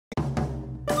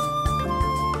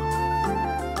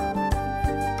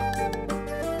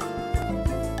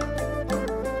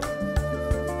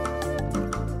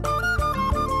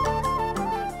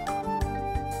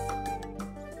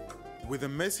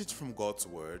message from God's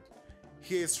Word,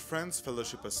 here is Friends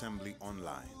Fellowship Assembly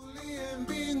Online.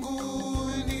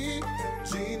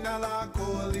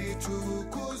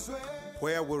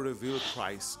 Where we reveal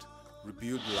Christ,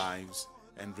 rebuild lives,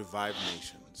 and revive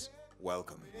nations.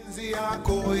 Welcome.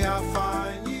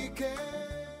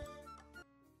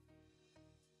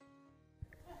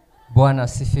 Bwana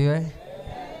asifiwe.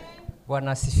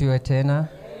 Bwana asifiwe tena.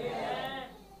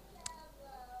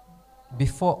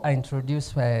 Before I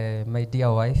introduce my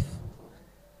dear wife,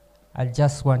 I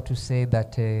just want to say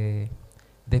that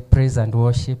the praise and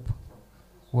worship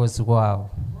was wow.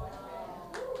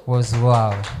 Was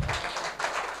wow.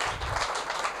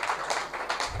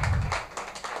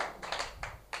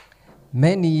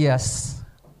 Many years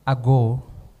ago,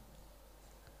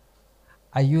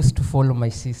 I used to follow my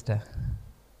sister.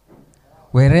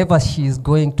 Wherever she is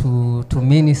going to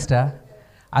minister,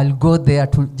 I'll go there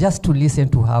just to listen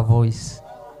to her voice.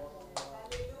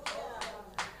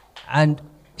 And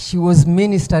she was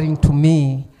ministering to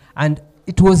me, and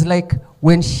it was like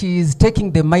when she is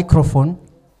taking the microphone,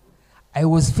 I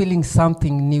was feeling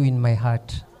something new in my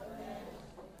heart.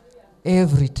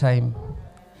 Every time.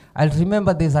 I'll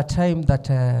remember there's a time that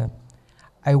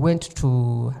I went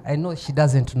to, I know she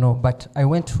doesn't know, but I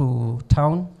went to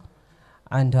town,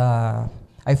 and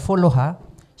I follow her.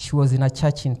 She was in a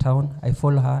church in town. I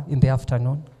follow her in the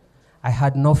afternoon. I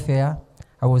had no fare.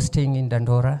 I was staying in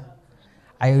Dandora.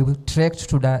 I trekked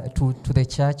to the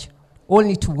church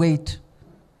only to wait.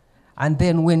 And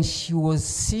then when she was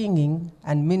singing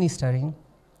and ministering,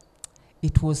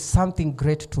 it was something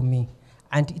great to me.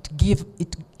 And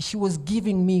she was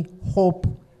giving me hope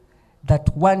that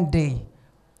one day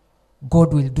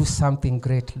God will do something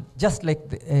great. Just like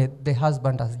the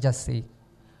husband has just said.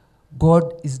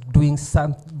 God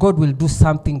will do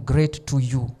something great to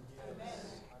you. Amen.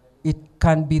 It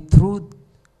can be through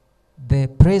the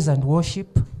praise and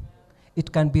worship. It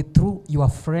can be through your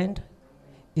friend.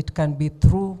 It can be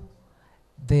through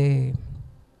the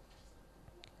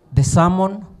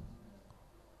sermon.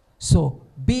 So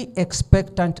be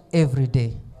expectant every day.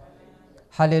 Amen.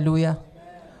 Hallelujah.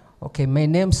 Amen. Okay, my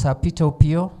name's Peter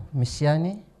Opio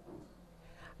Misiani.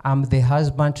 I'm the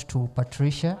husband to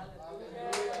Patriciah.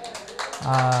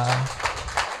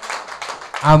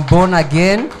 I'm born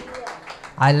again.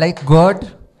 I like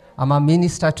God. I'm a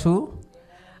minister too.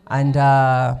 And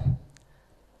I'll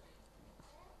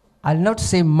not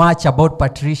say much about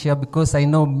Patriciah because I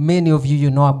know many of you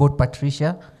know about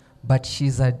Patriciah, but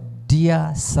she's a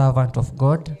dear servant of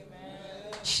God. Amen.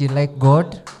 She likes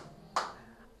God.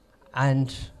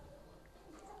 And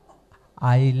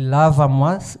I love her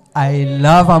most. I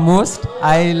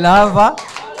love her.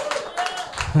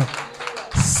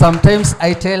 Sometimes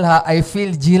I tell her I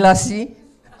feel jealousy.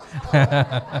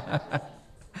 I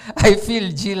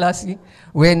feel jealousy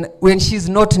when she's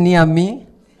not near me.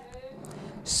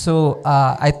 So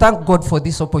I thank God for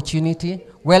this opportunity.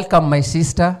 Welcome my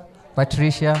sister,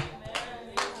 Patriciah.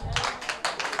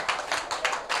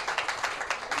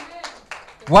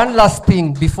 One last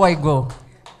thing before I go.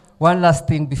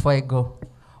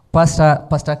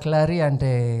 Pastor Clary and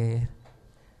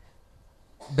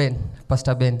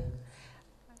Pastor Ben,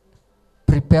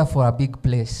 prepare for a big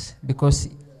place because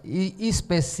hii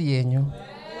space yenyu.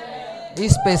 Hii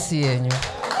space yenyu.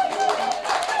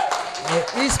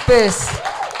 Hii space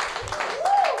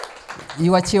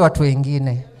iwachie watu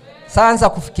wengine. Saanza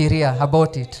kufikiria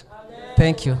about it.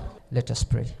 Thank you. Let us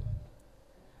pray.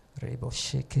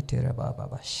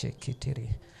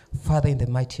 Father, in the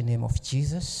mighty name of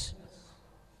Jesus,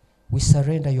 we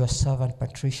surrender your servant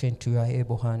Patriciah into your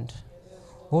able hand.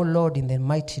 Oh Lord, in the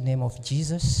mighty name of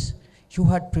Jesus, you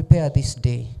had prepared this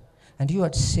day, and you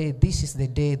had said, this is the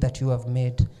day that you have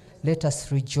made. Let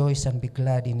us rejoice and be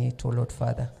glad in it, O Lord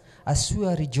Father. As we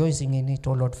are rejoicing in it,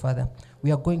 O Lord Father,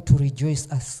 we are going to rejoice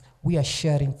as we are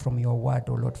sharing from your word,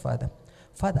 O Lord Father.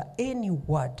 Father, any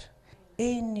word,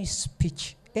 any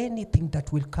speech, anything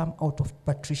that will come out of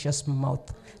Patriciah's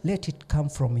mouth, let it come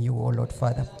from you, O Lord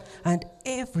Father. And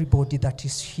everybody that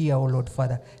is here, O Lord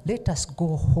Father, let us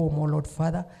go home, O Lord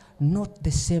Father, not the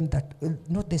same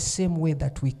way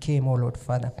that we came, O Lord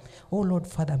Father. O Lord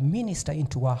Father, minister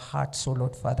into our hearts, O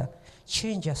Lord Father.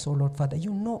 Change us, O Lord Father.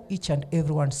 You know each and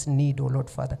everyone's need, O Lord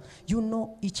Father. You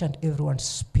know each and everyone's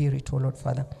spirit, O Lord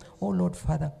Father. O Lord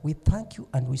Father, we thank you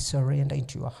and we surrender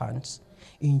into your hands.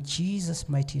 In Jesus'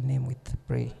 mighty name we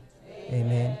pray.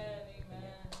 Amen.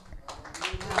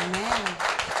 Amen.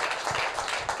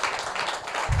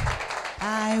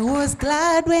 I was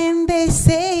glad when they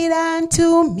said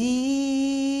unto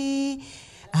me,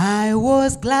 I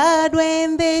was glad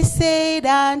when they said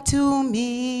unto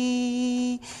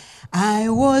me, I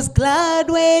was glad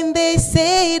when they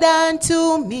said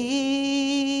unto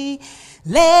me,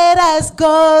 let us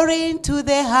go into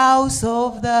the house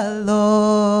of the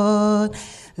Lord.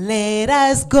 Let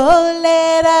us go,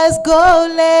 let us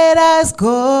go, let us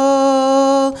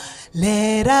go.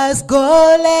 Let us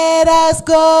go, let us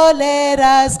go, let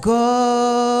us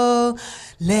go.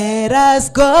 Let us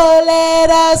go, let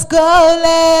us go,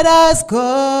 let us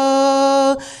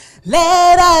go.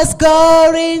 Let us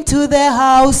go into the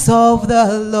house of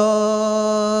the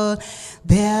Lord.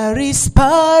 There is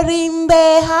power in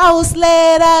the house,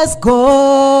 let us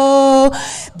go.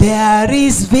 There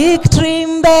is victory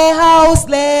in the house,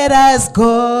 let us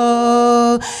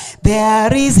go.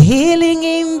 There is healing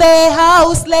in the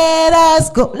house, let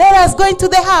us go. Let us go into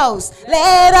the house.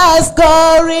 Let us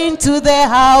go into the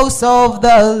house of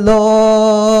the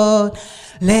Lord.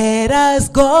 Let us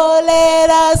go, let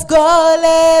us go,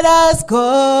 let us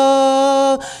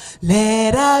go.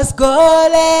 Let us go,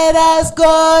 let us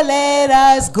go, let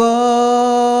us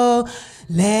go.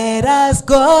 Let us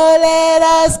go, let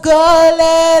us go,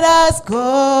 let us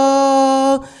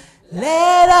go.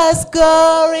 Let us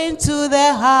go into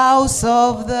the house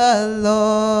of the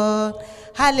Lord.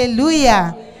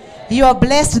 Hallelujah. You are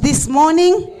blessed this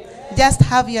morning. Just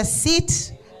have your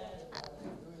seat.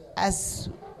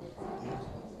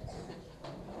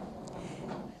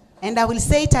 And I will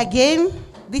say it again.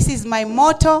 This is my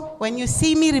motto. When you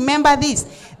see me, remember this.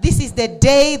 This is the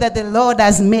day that the Lord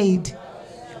has made.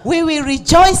 We will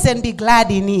rejoice and be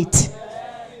glad in it.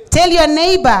 Tell your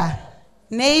neighbor,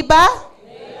 neighbor,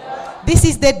 this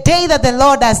is the day that the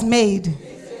Lord has made.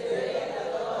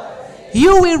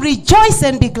 You will rejoice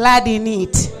and be glad in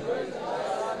it.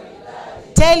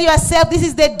 Tell yourself, this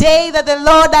is the day that the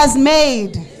Lord has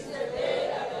made.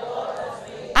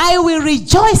 I will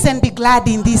rejoice and be glad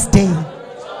in this day.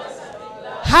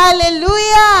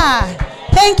 Hallelujah.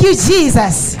 Thank you,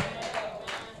 Jesus.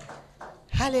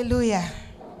 Hallelujah.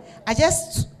 I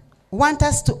just want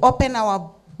us to open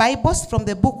our Bibles from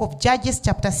the book of Judges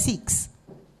chapter 6.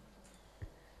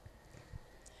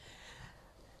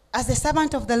 As the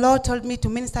servant of the Lord told me to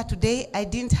minister today, I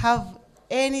didn't have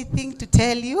anything to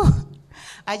tell you.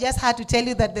 I just had to tell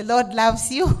you that the Lord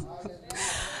loves you.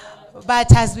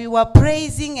 But as we were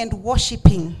praising and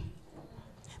worshiping,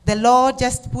 the Lord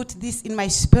just put this in my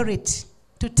spirit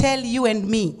to tell you and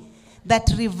me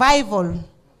that revival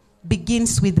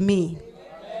begins with me.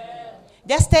 Amen.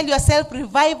 Just tell yourself,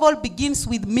 revival begins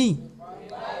with me.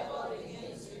 Revival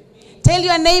begins with me. Tell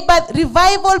your neighbor,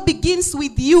 revival begins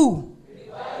with you.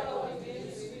 Revival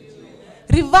begins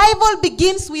with you. Revival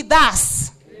begins with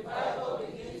us. Revival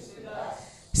begins with us.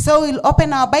 So we'll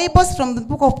open our Bibles from the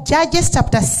book of Judges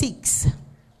chapter 6.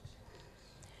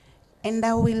 And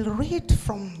I will read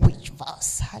from which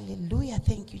verse? Hallelujah.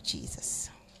 Thank you,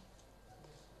 Jesus.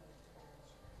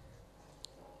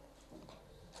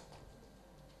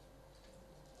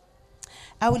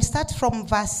 I will start from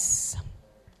verse.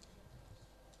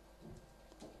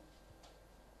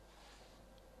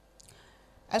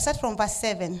 I'll start from verse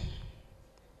 7.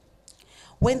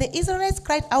 When the Israelites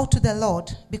cried out to the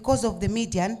Lord because of the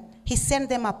Midian, he sent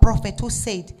them a prophet who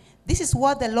said, "This is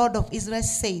what the Lord of Israel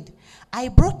said. I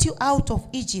brought you out of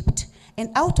Egypt and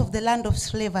out of the land of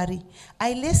slavery.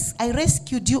 I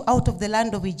rescued you out of the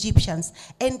land of Egyptians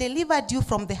and delivered you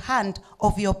from the hand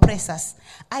of your oppressors.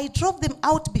 I drove them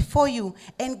out before you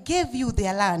and gave you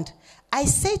their land. I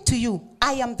say to you,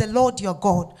 I am the Lord your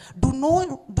God. Do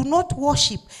not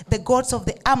worship the gods of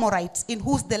the Amorites in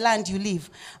whose the land you live."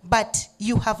 But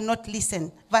you have not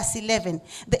listened. Verse 11.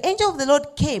 The angel of the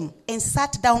Lord came and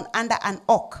sat down under an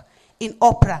oak in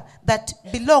Ophrah that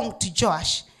belonged to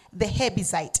Joash the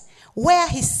Hebizite, where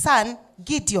his son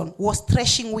Gideon was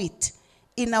threshing wheat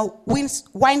in a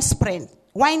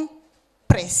wine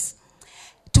press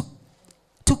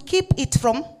to keep it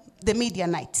from the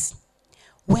Midianites.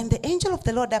 When the angel of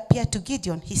the Lord appeared to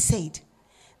Gideon, he said,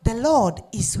 "The Lord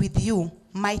is with you,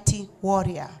 mighty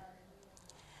warrior."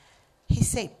 He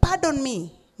said, "Pardon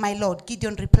me, my Lord,"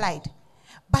 Gideon replied.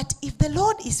 "But if the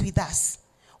Lord is with us,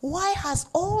 why has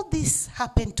all this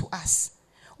happened to us?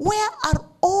 Where are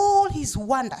all his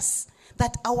wonders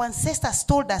that our ancestors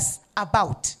told us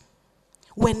about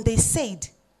when they said,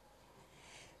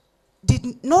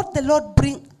 'Did not the Lord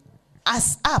bring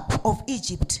us up of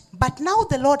Egypt?' But now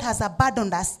the Lord has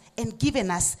abandoned us and given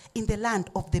us in the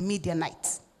land of the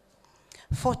Midianites."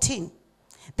 14.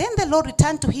 Then the Lord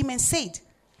returned to him and said,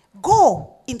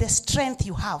 "Go in the strength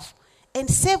you have and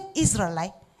save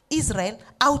Israel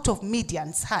out of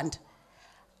Midian's hand.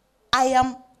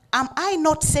 Am I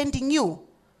not sending you?"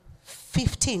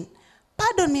 15.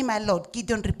 "Pardon me, my Lord,"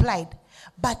 Gideon replied,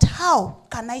 "but how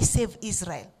can I save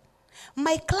Israel?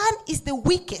 My clan is the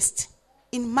weakest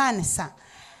in Manasseh,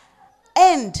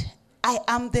 and I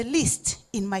am the least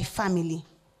in my family.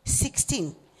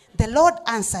 16. The Lord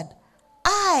answered,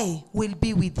 I will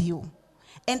be with you,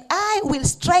 and I will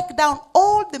strike down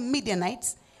all the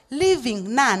Midianites,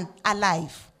 leaving none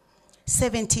alive.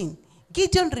 17.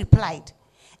 Gideon replied,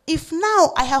 if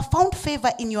now I have found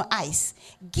favor in your eyes,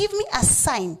 give me a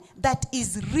sign that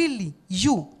is really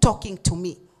you talking to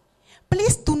me.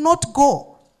 Please do not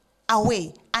go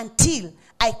away until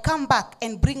I come back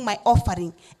and bring my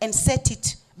offering and set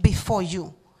it before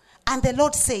you. And the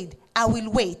Lord said, I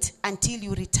will wait until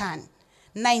you return.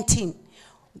 19.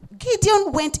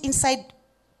 Gideon went inside,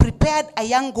 prepared a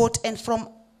young goat, and from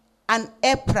an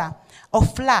ephah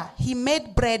of flour he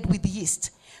made bread with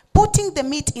yeast, putting the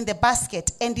meat in the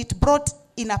basket and it brought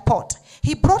in a pot.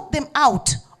 He brought them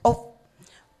out of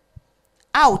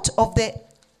the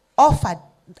offered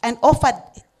and offered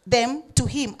them to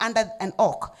him under an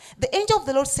oak. The angel of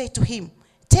the Lord said to him,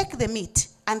 take the meat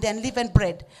and the unleavened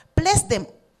bread, place them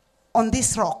on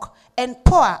this rock, and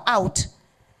pour out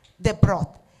the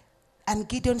broth. And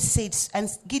Gideon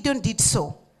did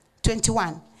so.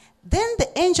 21. Then the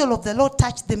angel of the Lord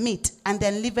touched the meat and the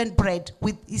unleavened bread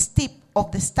with his tip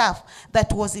of the staff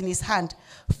that was in his hand.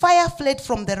 Fire fled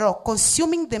from the rock,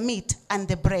 consuming the meat and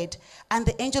the bread, and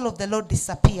the angel of the Lord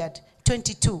disappeared.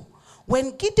 22.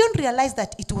 When Gideon realized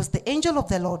that it was the angel of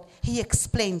the Lord, he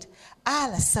explained,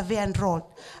 and rolled.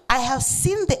 I have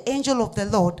seen the angel of the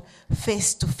Lord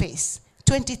face to face.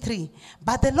 23.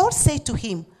 But the Lord said to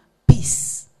him,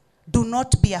 peace, do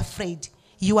not be afraid.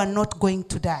 You are not going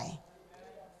to die.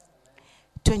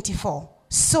 24.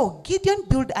 So Gideon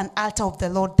built an altar of the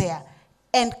Lord there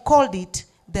and called it,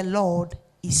 the Lord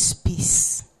is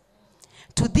peace.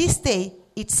 To this day,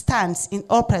 it stands in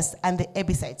Orpah and the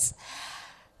Abiesites.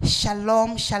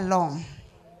 Shalom, shalom.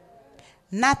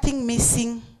 Nothing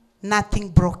missing, nothing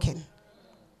broken.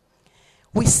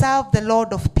 We serve the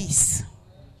Lord of peace.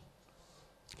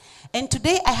 And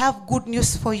today I have good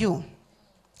news for you.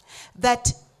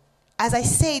 That, as I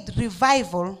said,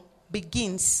 revival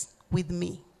begins with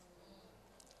me.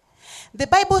 The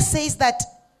Bible says that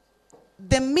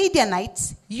the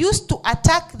Midianites used to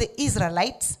attack the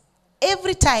Israelites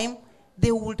every time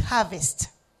they would harvest.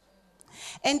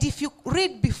 And if you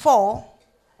read before,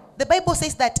 the Bible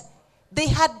says that they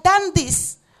had done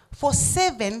this for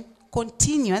 7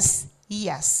 continuous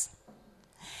years.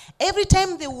 Every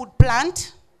time they would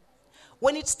plant,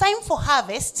 when it's time for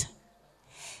harvest,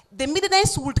 the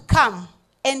Midianites would come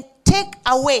and take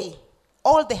away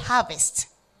all the harvest,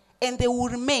 and they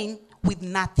would remain with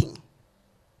nothing.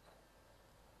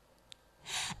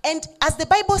 And as the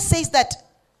Bible says that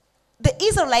the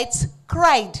Israelites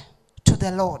cried to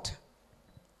the Lord.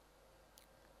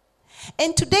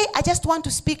 And today, I just want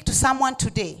to speak to someone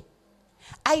today.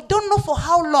 I don't know for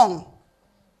how long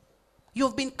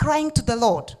you've been crying to the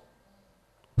Lord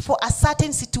for a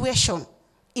certain situation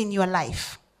in your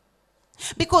life.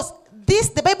 Because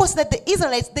the Bible says that the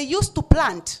Israelites, they used to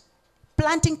plant.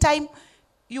 Planting time,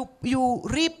 you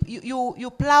reap,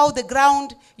 you plow the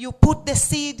ground, you put the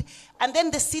seed, and then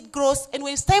the seed grows. And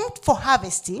when it's time for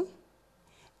harvesting,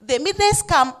 the Midianites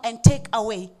come and take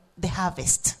away the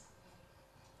harvest.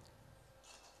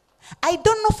 I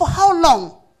don't know for how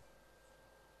long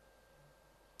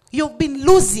you've been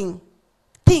losing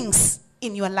things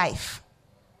in your life.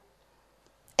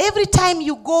 Every time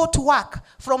you go to work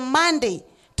from Monday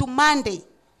to Monday,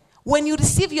 when you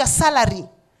receive your salary,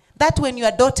 that's when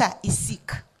your daughter is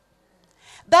sick.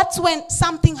 That's when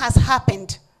something has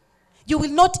happened. You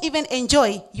will not even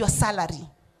enjoy your salary.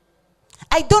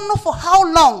 I don't know for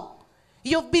how long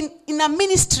you've been in a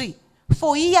ministry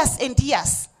for years and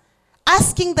years,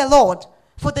 asking the Lord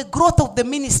for the growth of the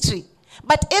ministry.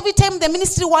 But every time the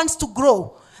ministry wants to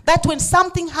grow, that's when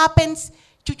something happens,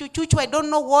 I don't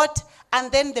know what,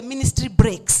 and then the ministry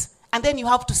breaks. And then you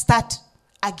have to start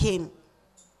again.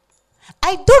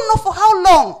 I don't know for how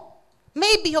long.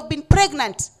 Maybe you've been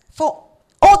pregnant for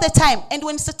all the time. And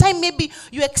when it's the time, maybe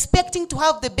you're expecting to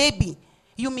have the baby,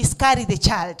 you miscarry the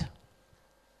child.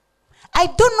 I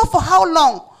don't know for how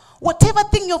long. Whatever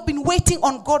thing you've been waiting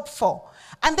on God for.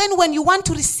 And then when you want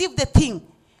to receive the thing,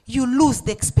 you lose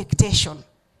the expectation.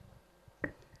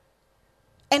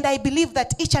 And I believe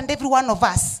that each and every one of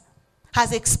us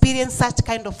has experienced such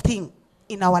kind of thing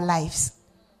in our lives.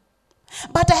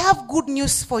 But I have good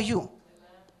news for you.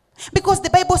 Because the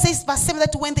Bible says, verse 7,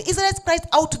 that when the Israelites cried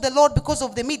out to the Lord because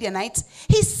of the Midianites,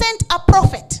 he sent a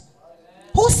prophet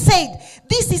who said,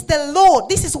 this is the Lord,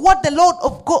 this is what the Lord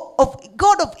of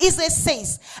God of Israel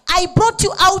says. I brought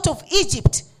you out of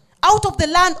Egypt, out of the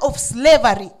land of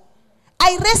slavery.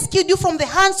 I rescued you from the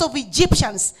hands of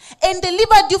Egyptians and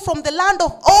delivered you from the land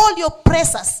of all your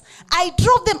oppressors. I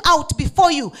drove them out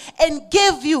before you and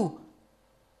gave you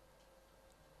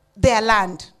their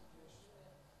land.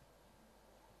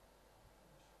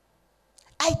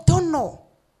 I don't know.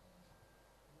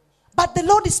 But the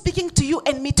Lord is speaking to you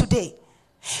and me today.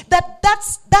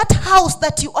 That's that house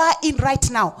that you are in right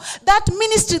now, that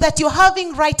ministry that you're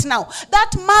having right now,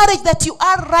 that marriage that you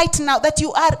are right now, that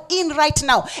you are in right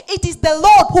now, it is the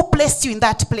Lord who placed you in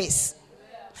that place.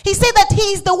 He said that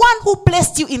he is the one who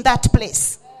placed you in that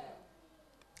place.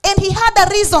 And he had a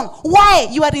reason why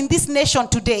you are in this nation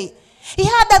today. He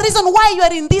had a reason why you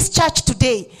are in this church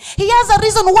today. He has a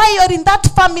reason why you are in that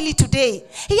family today.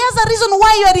 He has a reason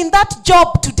why you are in that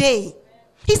job today.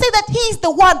 He said that he is the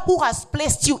one who has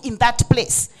placed you in that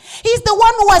place. He is the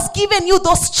one who has given you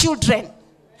those children.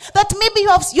 That maybe you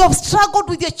have struggled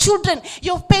with your children.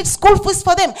 You have paid school fees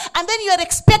for them. And then you are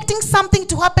expecting something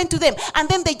to happen to them. And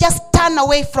then they just turn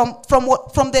away from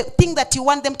the thing that you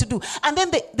want them to do. And then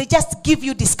they just give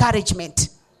you discouragement.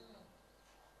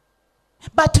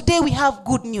 But today we have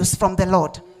good news from the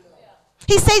Lord.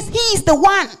 He says he is the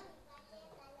one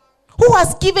who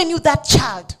has given you that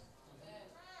child.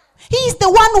 He is the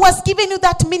one who has given you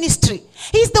that ministry.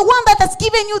 He is the one that has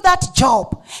given you that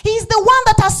job. He is the one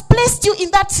that has placed you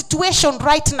in that situation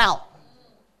right now.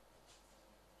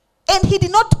 And he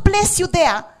did not place you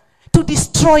there to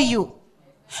destroy you.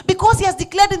 Because he has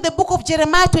declared in the book of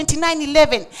Jeremiah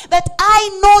 29:11 that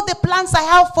I know the plans I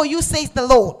have for you, says the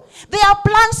Lord. They are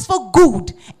plans for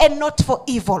good and not for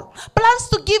evil. Plans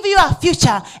to give you a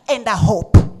future and a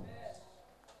hope.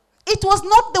 It was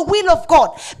not the will of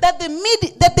God that the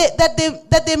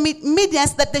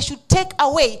Midians, that they should take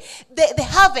away the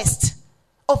harvest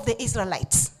of the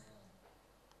Israelites.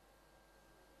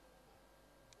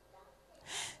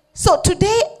 So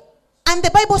today, and the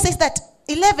Bible says that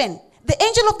 11, the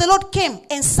angel of the Lord came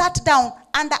and sat down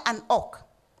under an oak.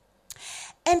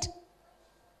 And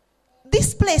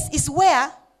this place is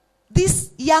where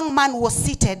this young man was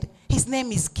seated. His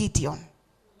name is Gideon.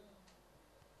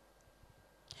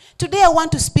 Today I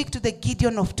want to speak to the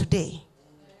Gideon of today.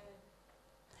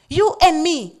 You and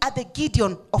me are the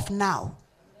Gideon of now.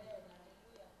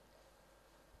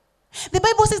 The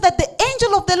Bible says that the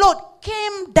angel of the Lord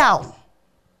came down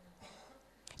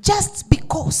just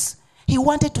because he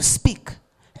wanted to speak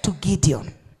to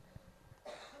Gideon.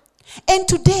 And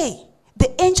today,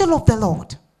 the angel of the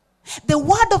Lord, the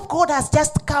word of God has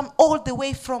just come all the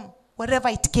way from wherever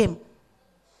it came.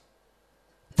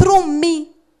 Through me,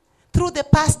 through the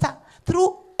pastor,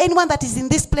 through anyone that is in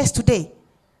this place today,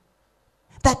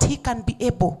 that he can be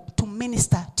able to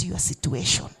minister to your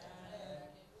situation.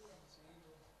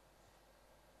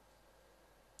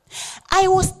 I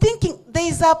was thinking,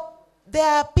 there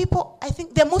are people, I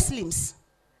think they're Muslims.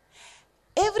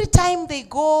 Every time they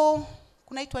go,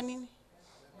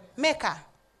 Mecca,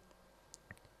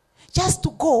 just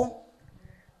to go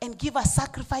and give a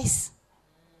sacrifice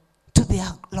to their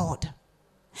Lord.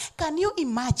 Can you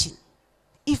imagine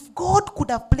if God could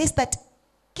have placed that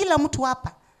kila mtu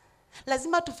hapa,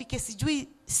 lazima tufike sijui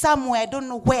somewhere, I don't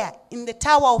know where, in the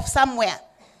tower of somewhere,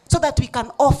 so that we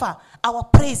can offer our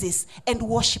praises and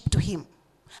worship to him.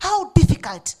 How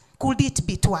difficult could it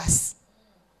be to us?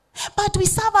 But we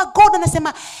serve a God,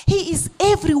 and he is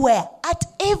everywhere at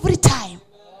every time.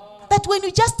 That when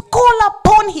you just call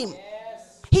upon him,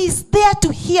 he is there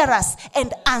to hear us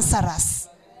and answer us.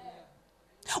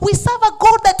 We serve a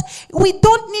God that we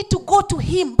don't need to go to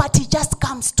him, but he just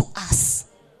comes to us.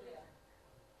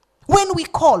 When we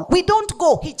call, we don't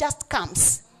go, he just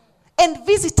comes and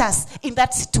visits us in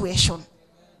that situation.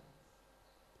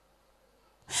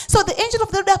 So the angel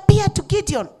of the Lord appeared to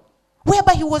Gideon,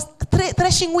 whereby he was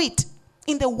threshing wheat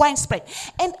in the wine spread.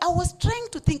 And I was trying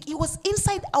to think, he was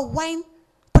inside a wine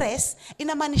press in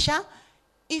Amanisha.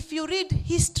 If you read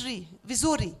history,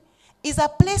 vizuri is a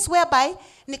place whereby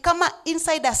ni kama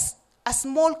inside a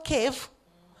small cave,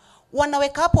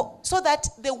 wanaweka hapo so that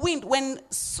the wind,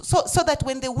 so that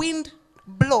when the wind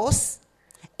blows,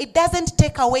 it doesn't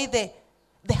take away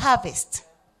the harvest.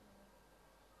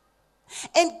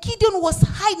 And Gideon was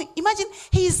hiding. Imagine,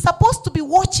 he is supposed to be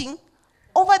watching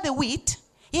over the wheat.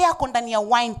 Yeye ako ndani ya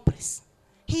wine press.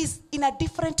 He is in a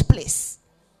different place.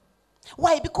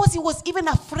 Why? Because he was even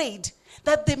afraid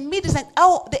that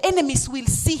the enemies will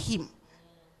see him.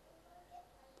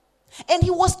 And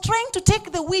he was trying to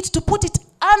take the wheat to put it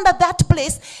under that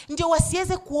place. Ndio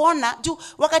wasiweze kuona. Juu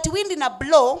wakati wind ina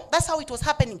blow, that's how it was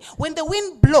happening. When the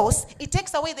wind blows, it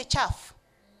takes away the chaff.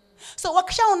 So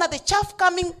wakishaona the chaff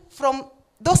coming from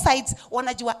those sides,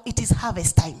 wanajua it is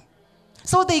harvest time.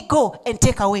 So they go and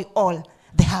take away all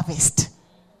the harvest.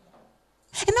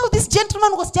 And now this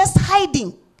gentleman was just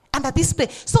hiding under this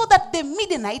place so that the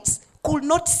Midianites could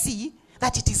not see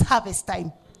that it is harvest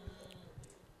time.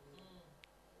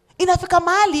 Inafika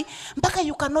mahali mpaka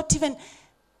you cannot even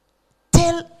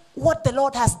tell what the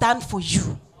Lord has done for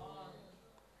you.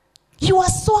 You are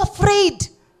so afraid.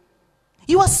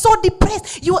 You are so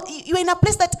depressed. You are in a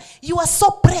place that you are so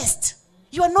pressed.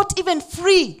 You are not even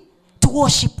free to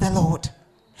worship the Lord.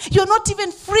 You are not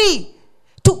even free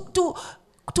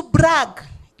to brag.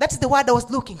 That's the word I was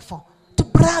looking for. To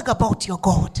brag about your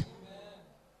God.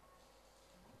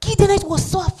 Gideon was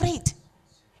so afraid.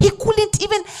 He couldn't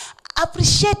even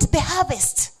appreciate the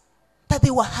harvest that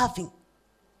they were having.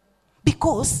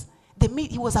 Because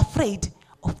he was afraid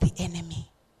of the enemy.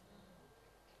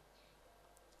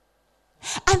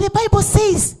 And the Bible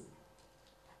says,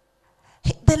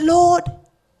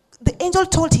 the angel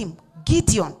told him,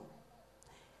 Gideon,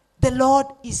 the Lord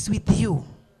is with you,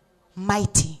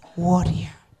 mighty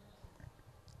warrior.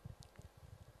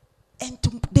 And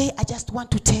today I just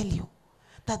want to tell you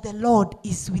that the Lord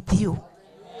is with you,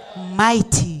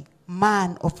 mighty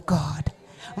man of God,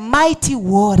 mighty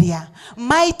warrior,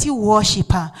 mighty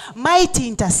worshiper, mighty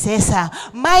intercessor,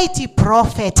 mighty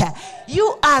prophet.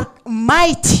 You are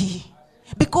mighty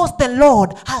because the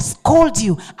Lord has called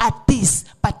you at this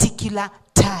particular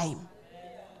time.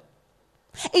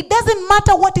 It doesn't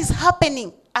matter what is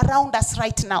happening around us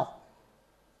right now.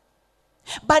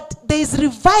 But there is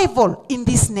revival in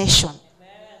this nation.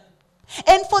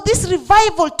 And for this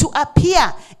revival to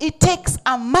appear, it takes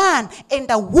a man and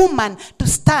a woman to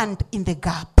stand in the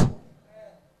gap.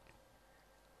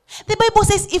 The Bible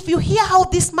says, if you hear how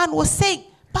this man was saying,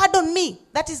 pardon me,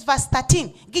 that is verse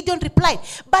 13. Gideon replied,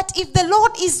 but if the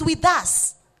Lord is with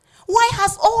us, why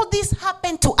has all this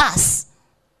happened to us?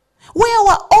 Where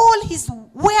are all his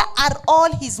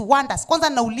wonders? Kwanza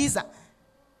nauliza.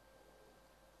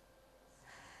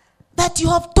 That you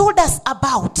have told us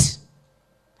about.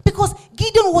 Because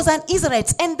Gideon was an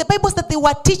Israelite, and the Bible says that they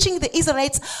were teaching the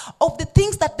Israelites of the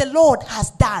things that the Lord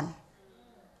has done.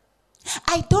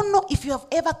 I don't know if you have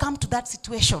ever come to that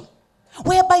situation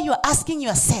whereby you are asking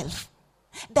yourself,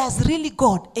 does really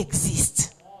God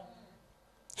exist?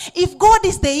 If God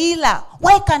is the healer,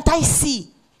 why can't I see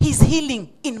his healing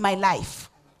in my life?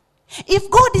 If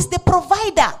God is the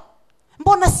provider,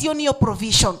 mbona sioni your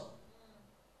provision?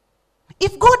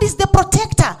 If God is the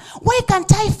protector, why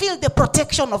can't I feel the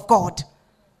protection of God?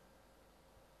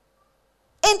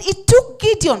 And it took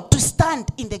Gideon to stand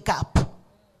in the gap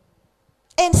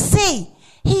and say,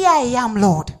 here I am,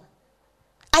 Lord.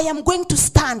 I am going to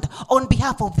stand on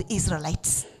behalf of the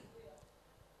Israelites.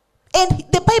 And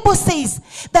the Bible says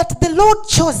that the Lord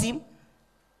chose him,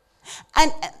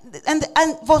 and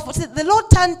the Lord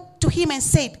turned to him and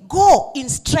said, go in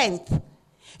strength.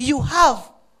 You have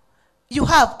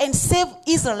and save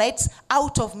Israelites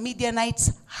out of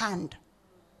Midianites' hand.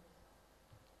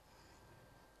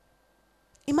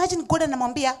 Imagine God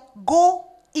anamwambia, go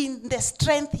in the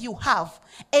strength you have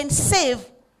and save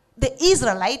the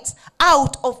Israelites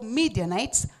out of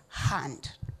Midianites'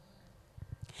 hand.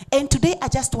 And today I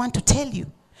just want to tell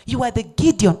you, you are the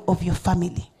Gideon of your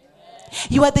family.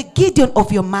 You are the Gideon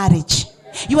of your marriage.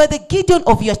 You are the Gideon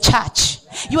of your church.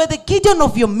 You are the Gideon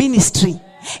of your ministry.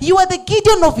 You are the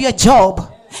Gideon of your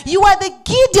job. You are the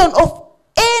Gideon of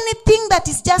anything that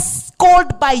is just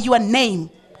called by your name.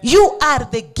 You are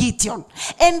the Gideon.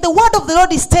 And the word of the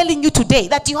Lord is telling you today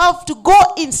that you have to go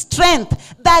in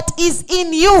strength that is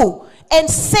in you and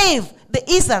save the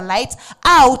Israelites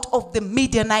out of the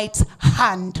Midianites'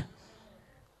 hand.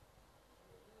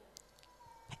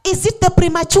 Is it the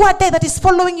premature death that is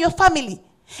following your family?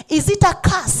 Is it a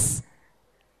curse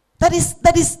that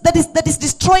is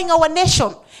destroying our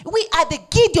nation? We are the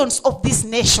Gideons of this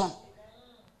nation.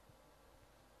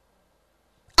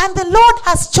 And the Lord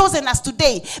has chosen us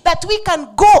today that we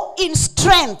can go in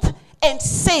strength and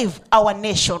save our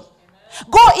nation.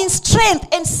 Go in strength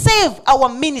and save our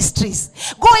ministries.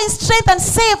 Go in strength and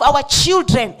save our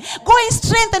children. Go in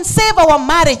strength and save our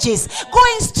marriages. Go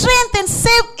in strength and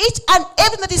save each and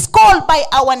everything that is called by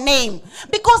our name.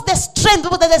 Because the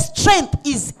strength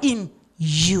is in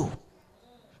you.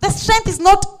 The strength is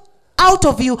not out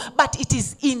of you, but it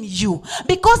is in you.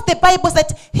 Because the Bible says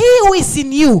that he who is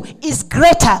in you is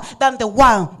greater than the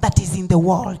one that is in the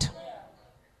world.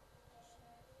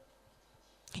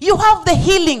 You have the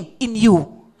healing in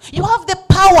you. You have the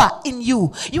power in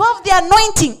you. You have the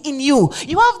anointing in you.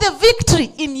 You have the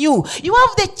victory in you. You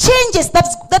have the changes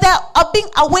that are being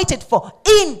awaited for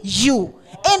in you.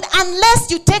 And unless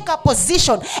you take a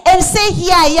position and say,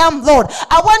 here I am, Lord,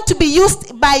 I want to be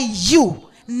used by you,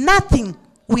 nothing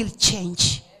will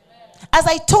change. As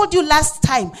I told you last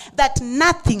time, that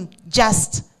nothing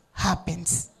just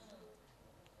happens.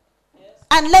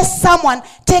 Unless someone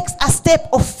takes a step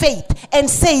of faith and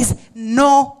says,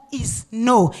 no is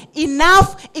no.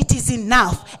 Enough, it is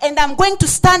enough. And I'm going to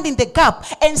stand in the gap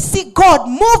and see God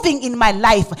moving in my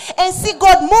life, and see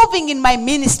God moving in my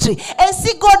ministry, and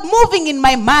see God moving in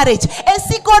my marriage, and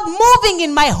see God moving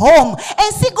in my home,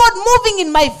 and see God moving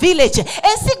in my village,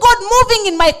 and see God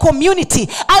moving in my community.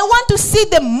 I want to see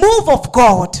the move of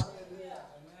God.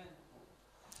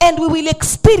 And we will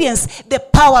experience the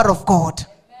power of God.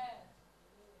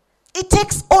 It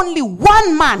takes only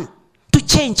one man to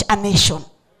change a nation.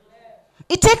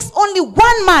 It takes only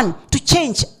one man to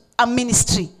change a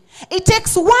ministry. It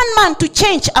takes one man to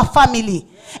change a family.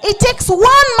 It takes one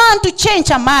man to change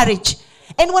a marriage.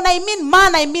 And when I mean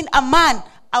man, I mean a man,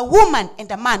 a woman,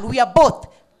 and a man. We are both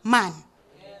man.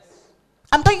 Yes.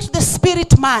 I'm talking to the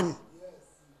spirit man. Yes.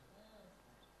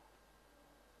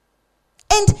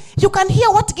 And you can hear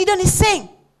what Gideon is saying.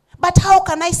 But how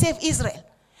can I save Israel?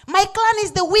 My clan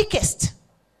is the weakest.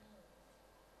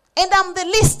 And I'm the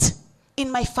least in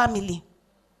my family.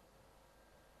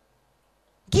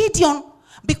 Gideon,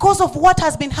 because of what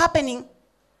has been happening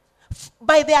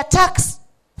by the attacks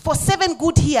for 7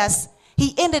 good years,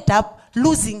 he ended up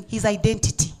losing his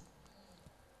identity.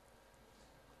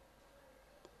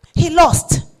 He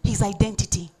lost his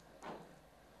identity.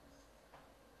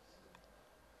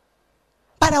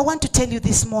 But I want to tell you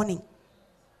this morning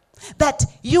that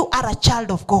you are a child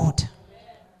of God.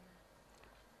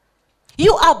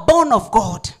 You are born of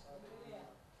God.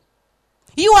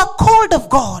 You are called of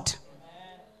God.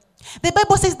 The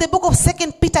Bible says, the book of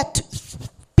 2 Peter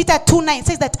 2:9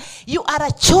 says that you are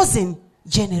a chosen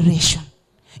generation.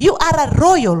 You are a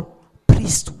royal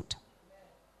priesthood.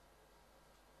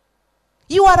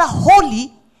 You are a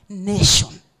holy nation.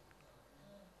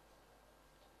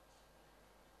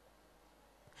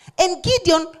 And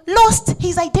Gideon lost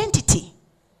his identity.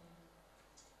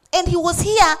 And he was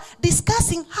here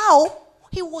discussing how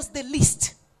he was the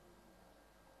least.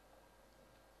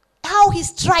 How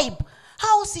his tribe,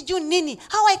 how siju nini,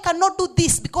 how I cannot do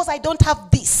this because I don't have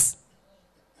this.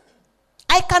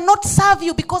 I cannot serve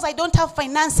you because I don't have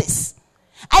finances.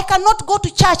 I cannot go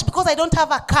to church because I don't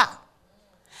have a car.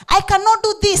 I cannot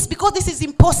do this because this is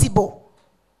impossible.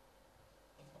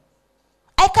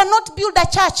 I cannot build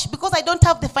a church because I don't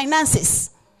have the finances.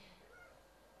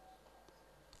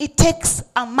 It takes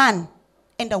a man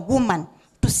and a woman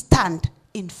to stand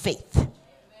in faith.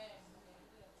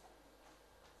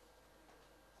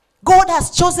 God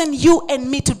has chosen you and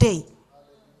me today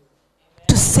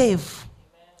to save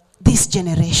this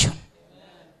generation,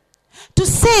 to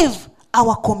save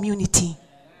our community,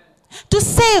 to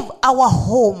save our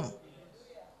home,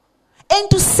 and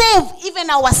to save even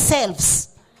ourselves.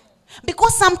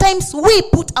 Because sometimes we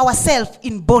put ourselves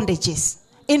in bondage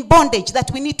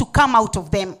that we need to come out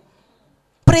of them.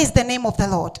 Praise the name of the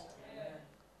Lord.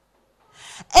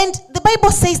 And the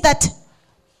Bible says that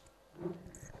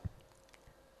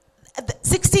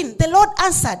 16, the Lord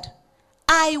answered,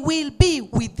 I will be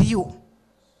with you.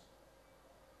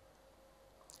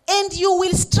 And you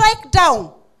will strike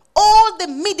down all the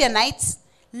Midianites,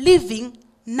 leaving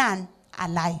none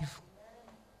alive.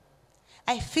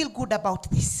 I feel good about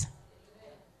this.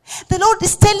 The Lord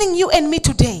is telling you and me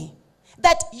today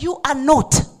that you are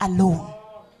not alone.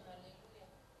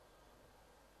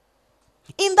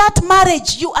 In that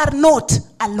marriage, you are not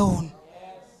alone.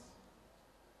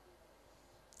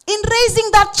 In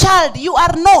raising that child, you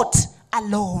are not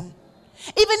alone.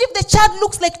 Even if the child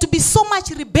looks like to be so much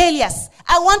rebellious,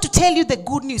 I want to tell you the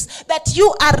good news that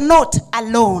you are not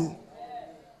alone.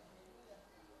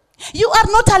 You are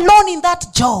not alone in that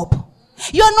job.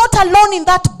 You are not alone in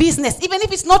that business. Even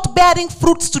if it's not bearing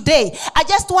fruits today, I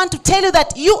just want to tell you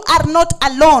that you are not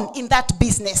alone in that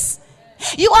business.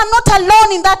 You are not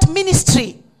alone in that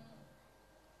ministry.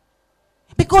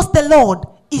 Because the Lord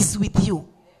is with you.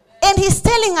 And he's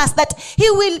telling us that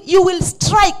you will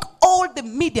strike all the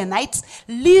Midianites,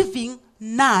 leaving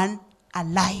none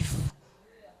alive.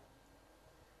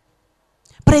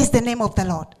 Praise the name of the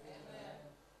Lord.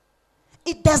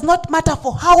 It does not matter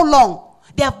for how long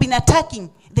they have been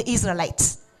attacking the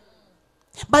Israelites.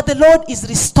 But the Lord is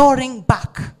restoring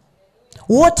back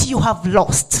what you have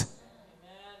lost.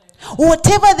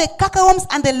 Whatever the cankerworms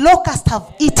and the locusts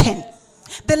have eaten,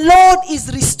 the Lord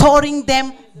is restoring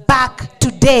them back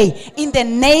today in the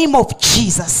name of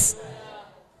Jesus.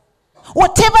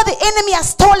 Whatever the enemy has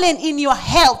stolen in your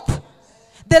health,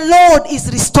 the Lord is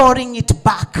restoring it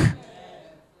back.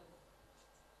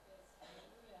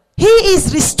 He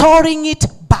is restoring it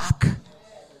back.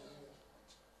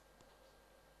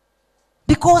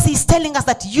 Because he's telling us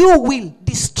that you will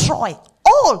destroy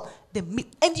all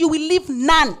and you will leave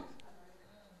none.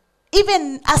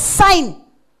 Even a sign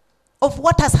of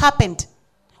what has happened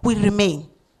will remain.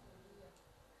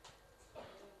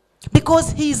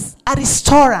 Because he's a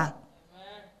restorer.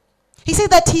 He said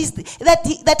that he's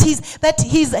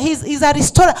a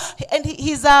restorer, and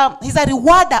he's a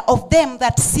rewarder of them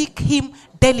that seek him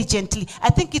diligently. I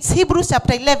think it's Hebrews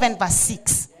chapter 11 verse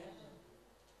 6.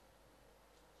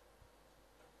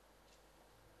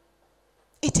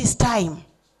 It is time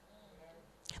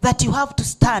that you have to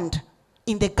stand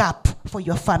in the gap for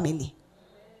your family.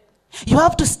 You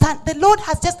have to stand. The Lord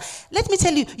has just, let me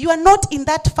tell you, you are not in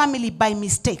that family by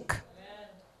mistake.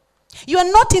 You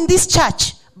are not in this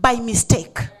church by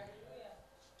mistake.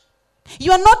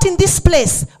 You are not in this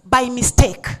place by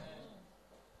mistake.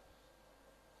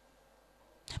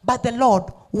 But the Lord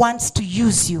wants to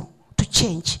use you to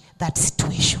change that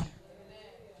situation.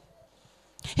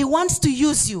 He wants to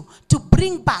use you to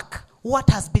bring back what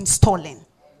has been stolen.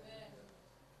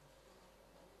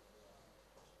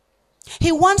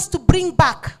 He wants to bring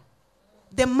back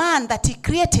the man that he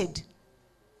created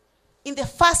in the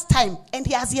first time. And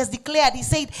he has declared, he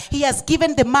said, he has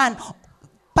given the man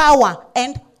power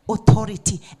and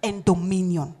authority and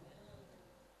dominion.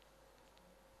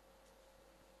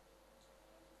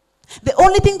 The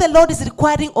only thing the Lord is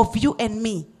requiring of you and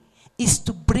me is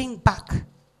to bring back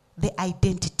the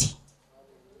identity.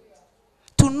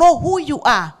 To know who you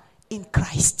are in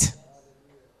Christ.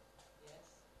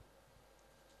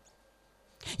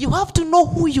 You have to know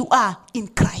who you are in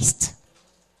Christ.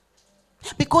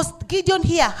 Because Gideon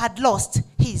here had lost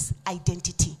his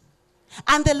identity.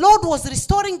 And the Lord was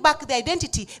restoring back the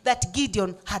identity that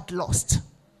Gideon had lost.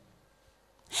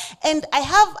 And I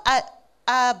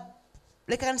have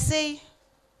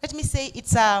let me say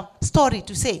it's a story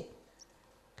to say.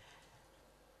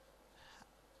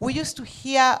 We used to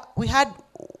hear, we had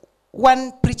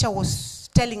one preacher was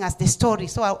telling us the story,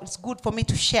 so it's good for me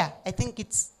to share. I think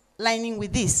it's lining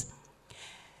with this.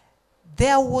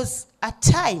 There was a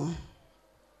time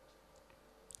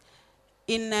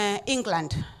in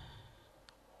England,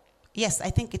 yes,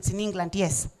 I think it's in England,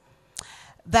 yes,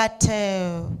 that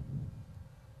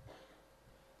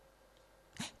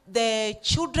the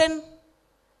children,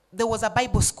 there was a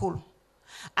Bible school,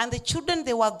 and the children,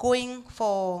 they were going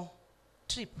for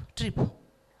trip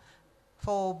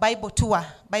for Bible tour,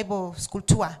 Bible school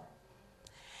tour.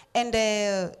 And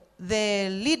the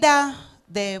leader,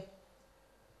 the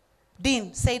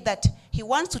dean, said that he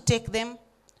wants to take them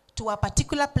to a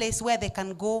particular place where they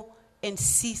can go and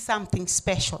see something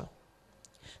special.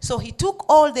 So he took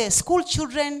all the school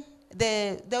children,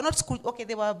 they were not school, okay,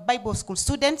 they were Bible school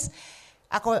students,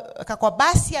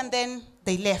 akakwabasi, and then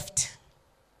they left.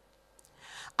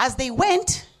 As they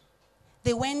went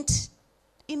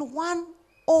in one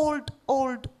old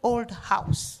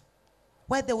house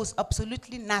where there was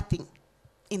absolutely nothing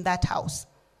in that house.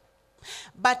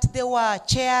 But there were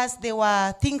chairs, there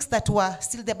were things that were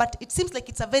still there, but it seems like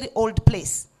it's a very old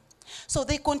place. So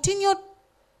they continued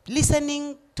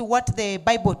listening to what the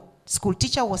Bible school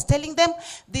teacher was telling them.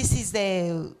 This is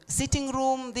the sitting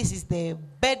room, this is the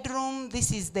bedroom,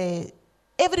 this is the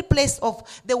every place of,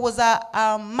 there was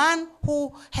a man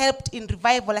who helped in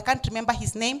revival, I can't remember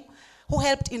his name, who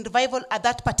helped in revival at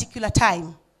that particular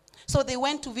time. So they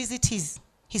went to visit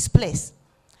his place.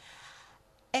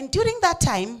 And during that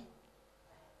time,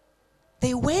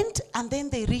 they went and then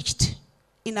they reached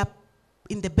in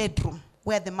the bedroom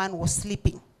where the man was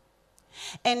sleeping.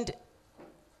 And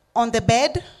on the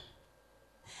bed,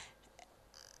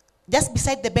 just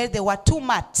beside the bed, there were two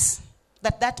mats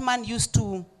that man used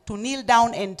to kneel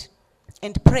down and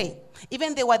pray.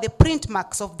 Even there were the print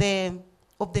marks of the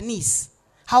knees,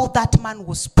 how that man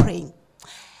was praying.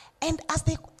 And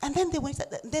then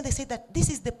they said that this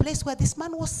is the place where this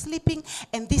man was sleeping,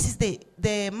 and this is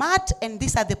the mat, and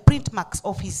these are the print marks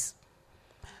of his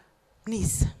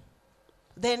knees.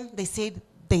 Then they said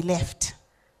they left.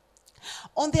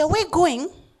 On their way going,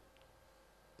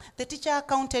 the teacher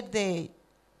counted the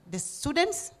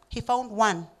students. He found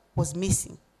one was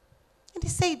missing. And he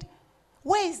said,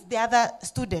 "Where is the other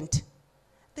student?"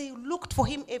 They looked for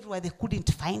him everywhere. They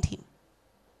couldn't find him.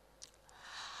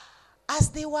 As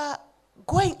they were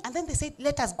going, and then they said,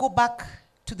 "Let us go back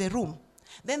to the room."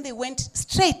 Then they went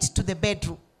straight to the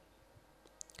bedroom.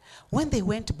 When they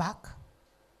went back,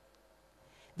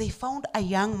 they found a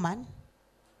young man,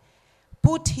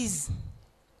 put his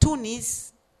two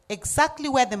knees exactly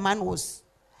where the man was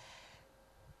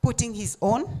putting his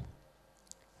own.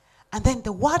 And then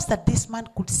the words that this man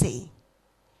could say,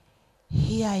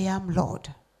 "Here I am,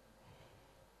 Lord.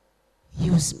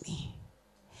 Use me.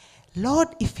 Lord,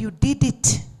 if you did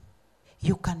it,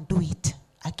 you can do it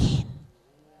again.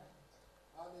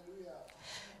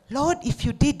 Lord, if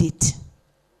you did it,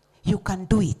 you can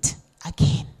do it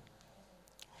again.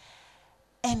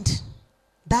 And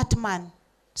that man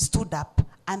stood up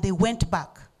and they went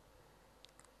back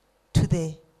to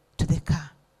the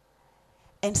car.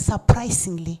 And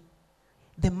surprisingly,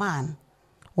 the man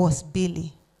was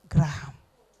Billy Graham.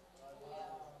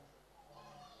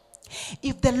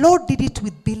 If the Lord did it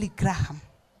with Billy Graham,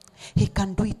 he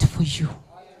can do it for you.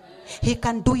 He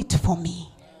can do it for me.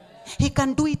 He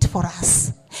can do it for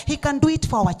us. He can do it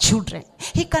for our children.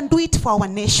 He can do it for our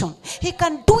nation. He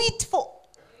can do it for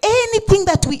anything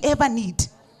that we ever need.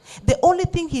 The only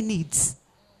thing he needs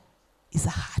is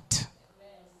a heart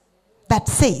that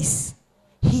says,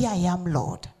 here I am,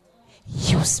 Lord.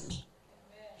 Use me.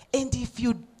 And if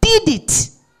you did it,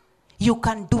 you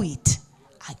can do it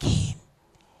again.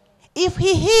 If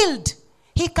he healed,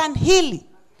 he can heal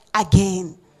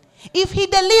again. If he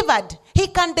delivered, he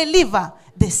can deliver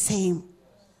the same.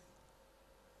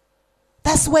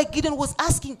 That's why Gideon was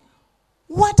asking,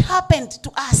 what happened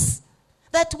to us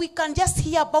that we can just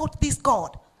hear about this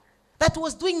God that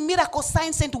was doing miracles,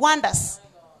 signs, and wonders?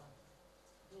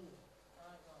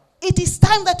 It is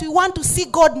time that we want to see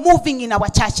God moving in our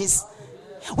churches.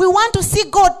 We want to see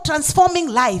God transforming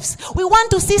lives. We want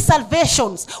to see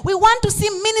salvations. We want to see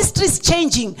ministries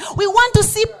changing. We want to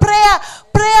see prayer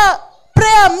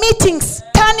meetings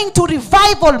turning to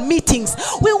revival meetings.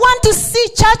 We want to see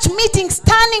church meetings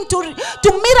turning to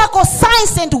miracle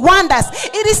signs and wonders.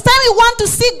 It is time we want to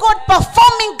see God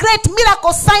performing great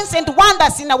miracle signs and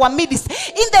wonders in our midst.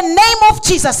 In the name of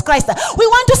Jesus Christ. We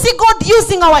want to see God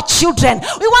using our children.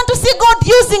 We want to see God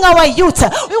using our youth.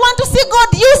 We want to see God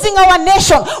using our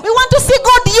nation. We want to see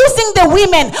God using the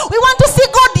women. We want to see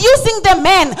God using the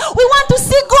men. We want to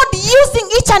see God using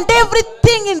each and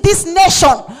everything in this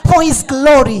nation for his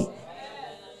glory.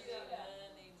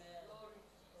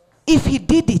 If he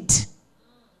did it,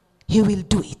 he will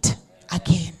do it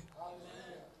again.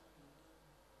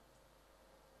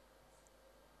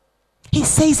 He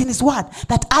says in his word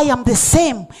that I am the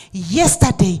same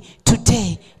yesterday,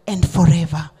 today, and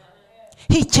forever.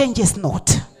 He changes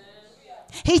not.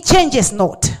 He changes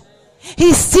not.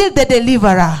 He's still the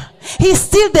deliverer. He's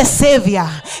still the savior.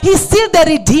 He's still the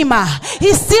redeemer.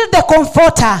 He's still the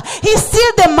comforter. He's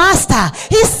still the master.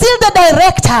 He's still the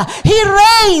director. He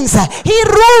reigns. He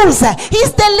rules. He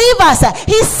delivers.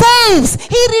 He saves.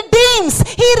 He redeems.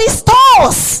 He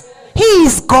restores. He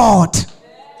is God.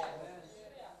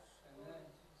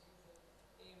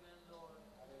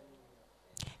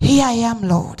 Here I am,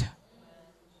 Lord.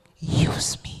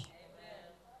 Use me.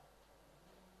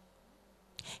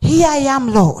 Here I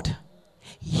am, Lord.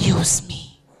 Use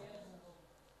me.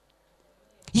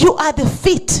 You are the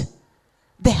feet,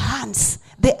 the hands,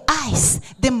 the eyes,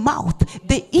 the mouth,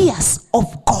 the ears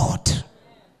of God.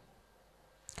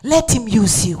 Let him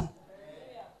use you.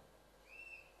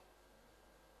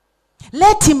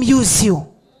 Let him use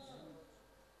you.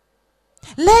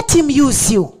 Let him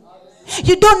use you.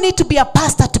 You don't need to be a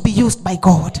pastor to be used by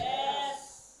God.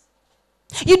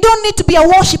 You don't need to be a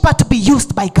worshiper to be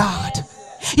used by God.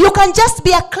 You can just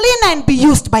be a cleaner and be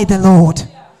used by the Lord.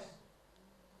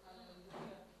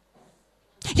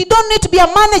 You don't need to be a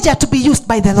manager to be used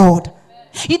by the Lord.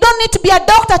 You don't need to be a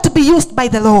doctor to be used by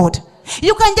the Lord.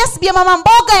 You can just be a mama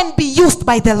mboga and be used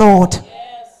by the Lord.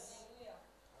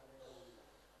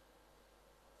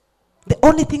 The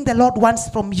only thing the Lord wants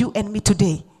from you and me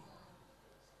today,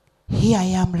 here I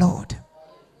am, Lord.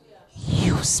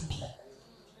 Use me.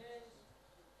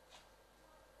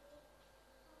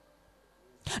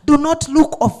 Do not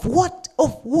look of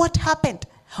what happened,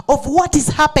 of what is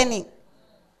happening,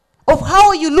 of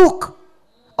how you look,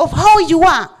 of how you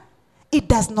are. It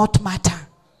does not matter.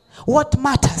 What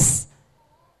matters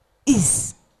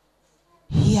is,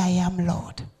 here I am,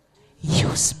 Lord.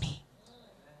 Use me.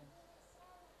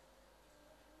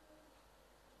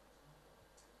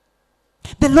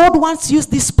 The Lord wants to use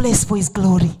this place for his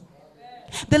glory.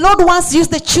 The Lord wants to use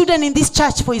the children in this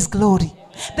church for his glory.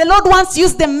 The Lord wants to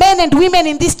use the men and women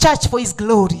in this church for his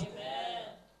glory.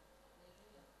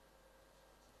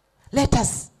 Let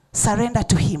us surrender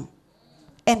to him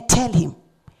and tell him,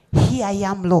 here I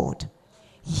am, Lord.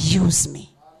 Use me.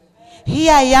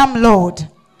 Here I am, Lord.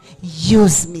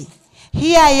 Use me.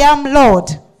 Here I am,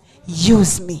 Lord.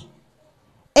 Use me.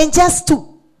 And just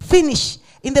to finish,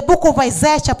 in the book of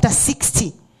Isaiah chapter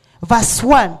 60, verse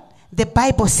 1, the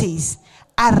Bible says,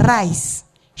 arise,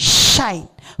 shine,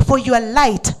 for your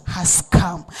light has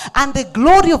come, and the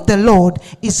glory of the Lord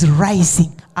is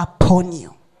rising upon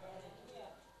you.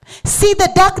 See,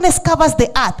 the darkness covers the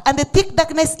earth, and the thick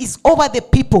darkness is over the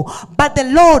people. But the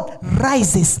Lord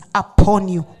rises upon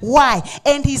you. Why?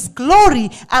 And his glory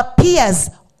appears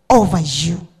over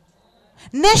you.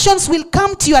 Nations will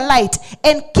come to your light,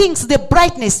 and kings the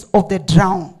brightness of the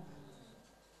dawn.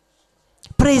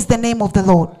 Praise the name of the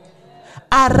Lord.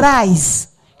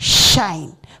 Arise,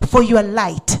 shine, for your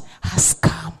light has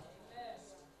come.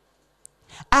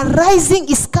 Arising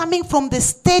is coming from the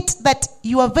state that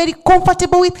you are very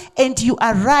comfortable with, and you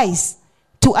arise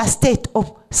to a state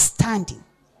of standing.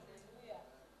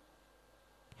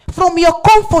 From your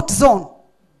comfort zone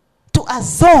to a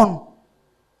zone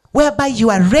whereby you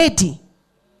are ready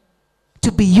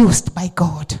to be used by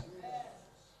God.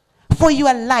 For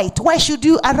your light. Why should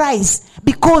you arise?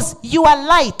 Because your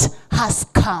light has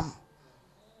come.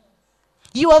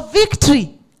 Your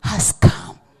victory has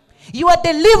come. Your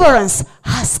deliverance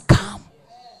has come.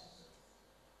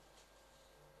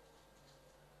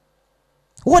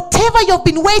 Whatever you've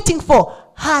been waiting for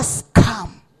has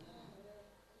come.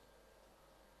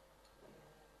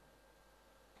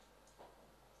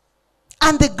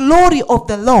 And the glory of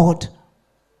the Lord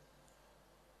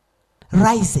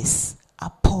rises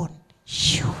upon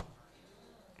you.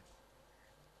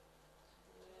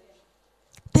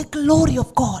 The glory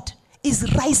of God is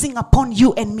rising upon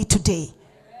you and me today.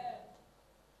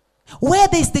 Where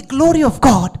there is the glory of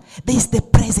God, there is the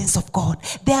presence of God.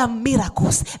 There are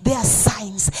miracles, there are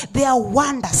signs, there are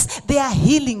wonders, there are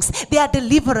healings, there are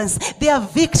deliverance, there are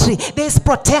victory, there is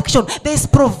protection, there is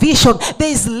provision,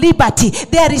 there is liberty,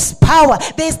 there is power,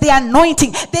 there is the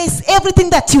anointing, there is everything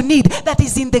that you need that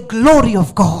is in the glory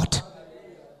of God.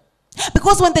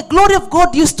 Because when the glory of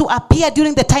God used to appear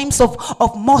during the times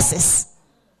of Moses,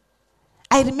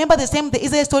 I remember the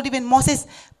Israelites told even Moses,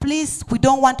 please, we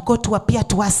don't want God to appear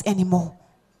to us anymore.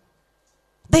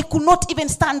 They could not even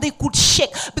stand, they could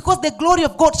shake, because the glory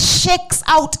of God shakes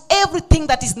out everything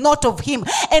that is not of him.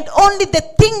 And only the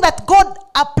thing that God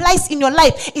applies in your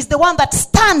life is the one that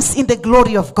stands in the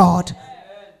glory of God.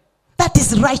 That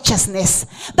is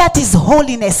righteousness, that is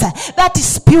holiness, that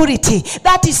is purity,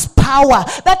 that is power,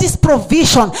 that is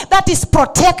provision, that is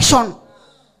protection.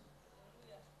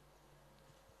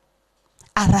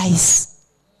 Arise,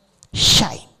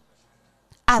 shine.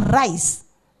 Arise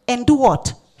and do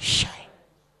what? Shine.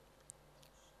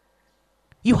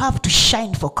 You have to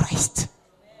shine for Christ.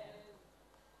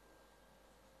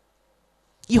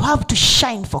 You have to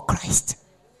shine for Christ.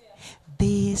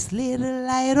 This little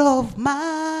light of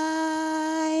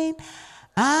mine,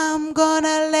 I'm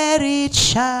gonna let it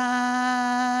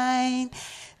shine.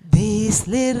 This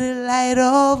little light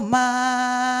of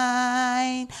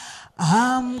mine,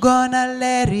 I'm gonna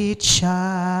let it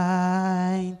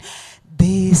shine.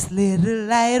 This little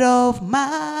light of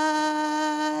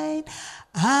mine,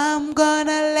 I'm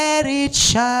gonna let it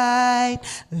shine.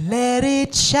 Let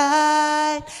it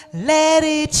shine. Let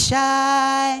it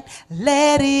shine.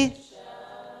 Let it.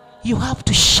 You have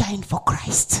to shine for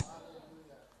Christ.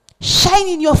 Shine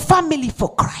in your family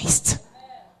for Christ.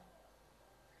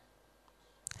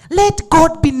 Let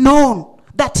God be known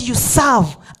that you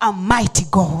serve a mighty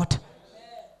God.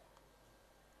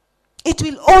 It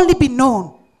will only be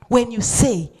known when you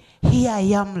say, here I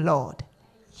am, Lord,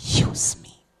 use me.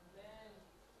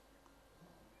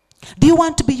 Do you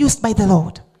want to be used by the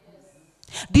Lord?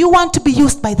 Do you want to be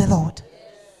used by the Lord?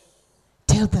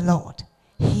 Tell the Lord,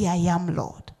 here I am,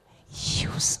 Lord,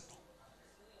 use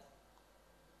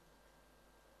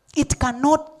me. It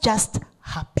cannot just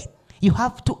happen. You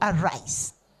have to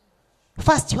arise.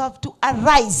 First, you have to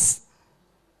arise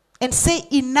and say,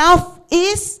 enough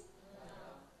is,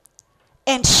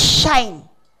 and shine.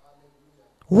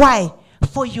 Why?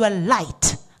 For your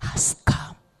light has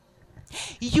come.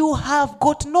 You have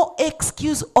got no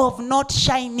excuse of not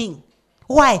shining.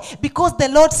 Why? Because the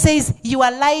Lord says your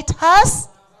light has.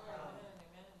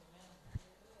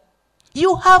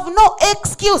 You have no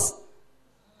excuse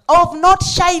of not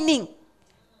shining.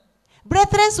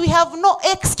 Brethren, we have no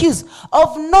excuse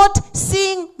of not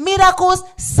seeing miracles,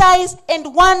 signs,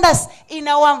 and wonders in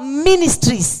our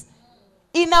ministries,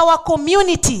 in our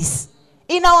communities,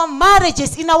 in our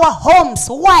marriages, in our homes.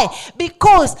 Why?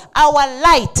 Because our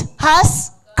light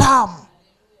has come.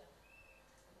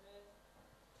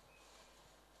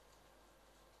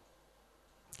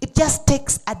 It just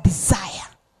takes a desire.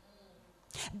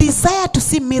 Desire to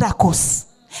see miracles.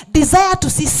 Desire to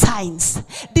see signs.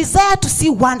 Desire to see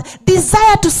wonder.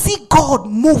 Desire to see God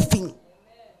moving.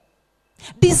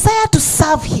 Desire to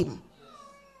serve him.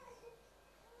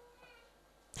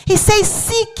 He says,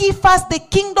 seek ye first the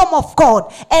kingdom of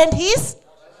God and his,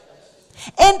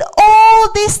 and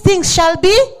all these things shall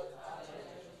be.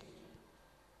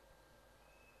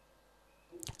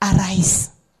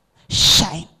 Arise,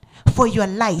 shine, for your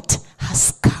light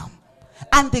has come,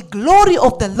 and the glory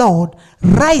of the Lord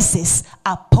rises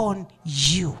upon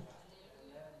you.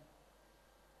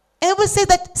 And we say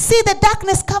that, see, the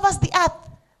darkness covers the earth.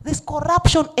 There's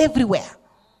corruption everywhere.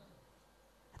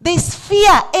 There's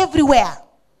fear everywhere.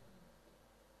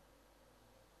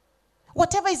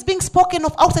 Whatever is being spoken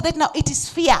of outside right now, it is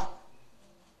fear.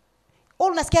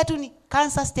 All nasikia tu ni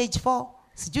cancer stage 4,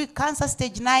 sijui cancer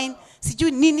stage 9,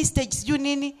 sijui nini stage, sijui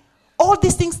nini. All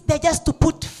these things, they're just to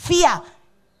put fear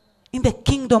in the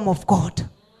kingdom of God.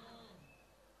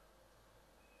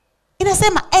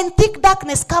 Inasema, and thick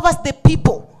darkness covers the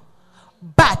people.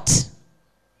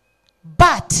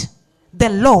 But the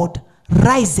Lord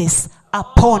rises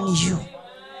upon you,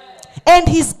 and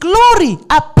his glory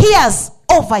appears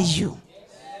over you.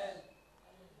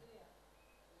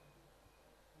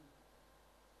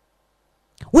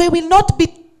 We will not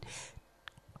be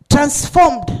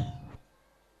transformed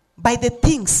by the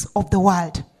things of the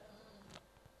world.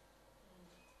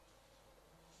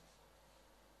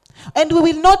 And we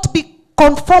will not be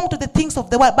conformed to the things of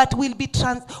the world, but we will be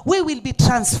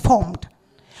transformed.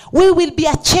 We will be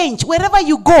a change. Wherever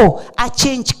you go, a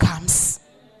change comes.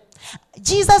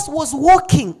 Jesus was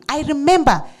walking. I just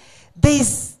remember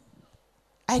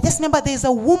there's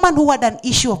a woman who had an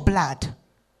issue of blood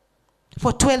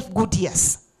for 12 good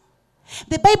years.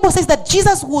 The Bible says that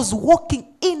Jesus was walking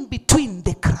in between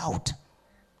the crowd.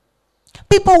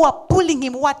 People were pulling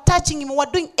him, were touching him, were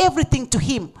doing everything to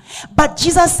him. But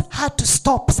Jesus had to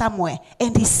stop somewhere.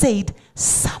 And he said,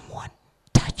 someone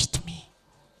touched me.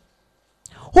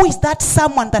 Who is that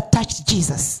someone that touched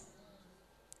Jesus?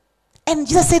 And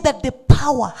Jesus said that the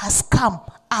power has come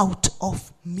out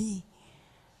of me.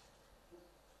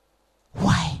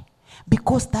 Why?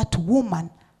 Because that woman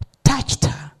touched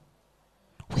her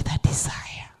with a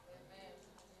desire.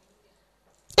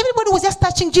 Everybody was just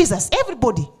touching Jesus.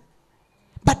 Everybody.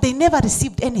 But they never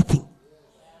received anything.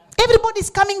 Everybody is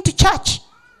coming to church.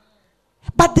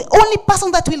 But the only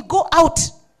person that will go out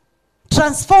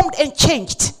transformed and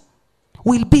changed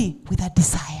will be with a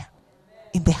desire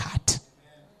in the heart.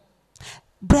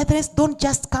 Brethren, don't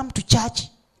just come to church,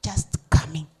 just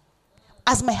coming.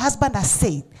 As my husband has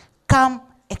said, come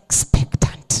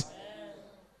expectant.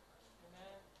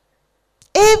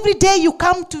 Every day you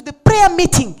come to the prayer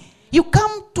meeting, you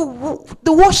come to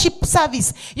the worship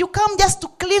service, you come just to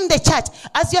clean the church.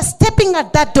 As you're stepping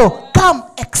at that door,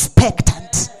 come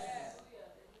expectant.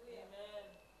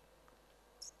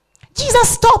 Jesus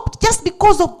stopped just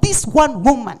because of this one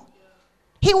woman.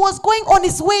 He was going on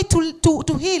his way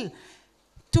to heal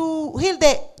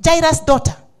the Jairus'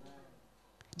 daughter.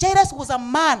 Jairus was a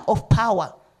man of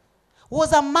power,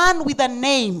 was a man with a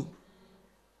name,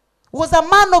 was a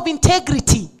man of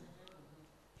integrity.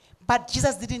 But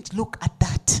Jesus didn't look at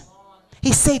that.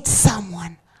 He said,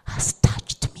 someone has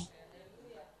touched me.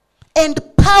 And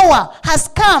power has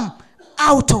come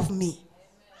out of me.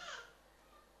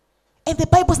 And the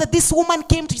Bible says that this woman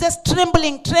came to Jesus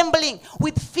trembling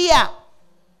with fear.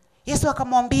 Yesu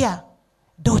akamwambia,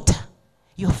 daughter,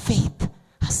 your faith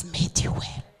has made you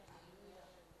well.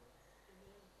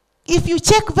 If you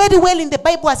check very well in the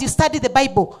Bible as you study the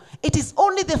Bible, it is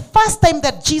only the first time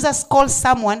that Jesus calls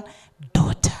someone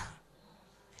daughter.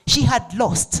 She had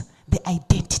lost the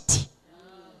identity.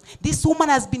 This woman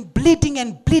has been bleeding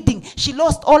and bleeding. She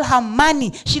lost all her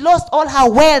money. She lost all her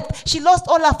wealth. She lost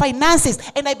all her finances.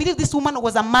 And I believe this woman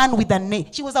was a man with a name.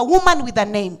 She was a woman with a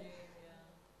name.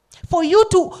 For you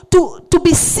to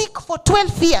be sick for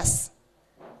 12 years,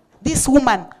 this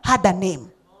woman had a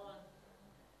name.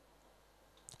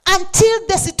 Until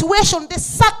the situation, the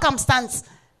circumstance,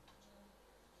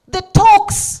 the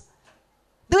talks,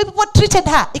 the way people treated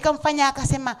her, ikamfanya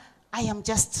akasema, I am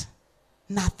just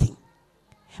nothing.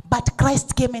 But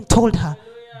Christ came and told her,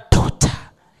 daughter,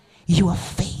 your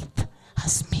faith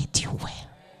has made you well.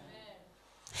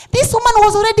 This woman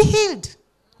was already healed.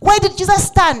 Why did Jesus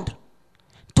stand?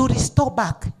 To restore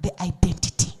back the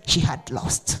identity she had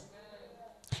lost.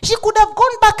 She could have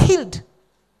gone back healed.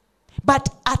 But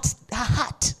at her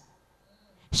heart,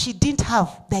 she didn't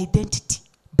have the identity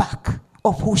back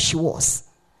of who she was.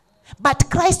 But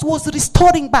Christ was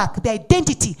restoring back the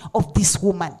identity of this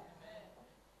woman.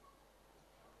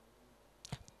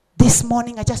 This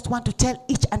morning, I just want to tell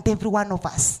each and every one of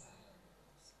us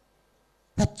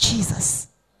that Jesus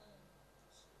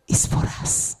is for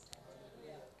us.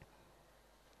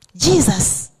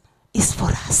 Jesus is for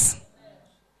us.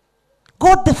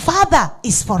 God the Father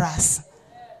is for us.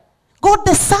 God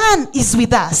the Son is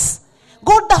with us.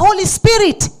 God the Holy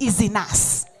Spirit is in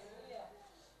us.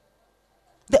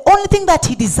 The only thing that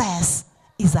he desires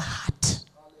is a heart.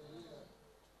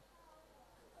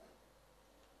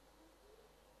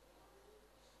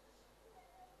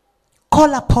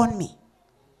 call upon me,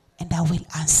 and I will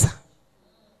answer.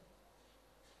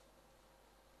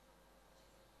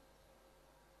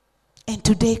 And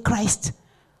today Christ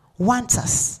wants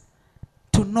us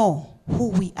to know who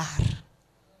we are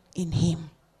in him.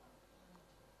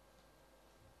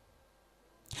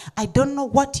 I don't know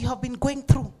what you have been going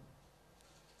through.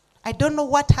 I don't know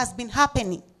what has been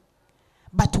happening.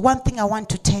 But one thing I want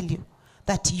to tell you,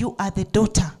 that you are the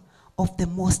daughter of the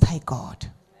Most High God.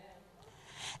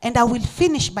 And I will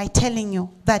finish by telling you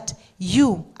that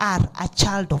you are a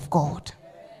child of God.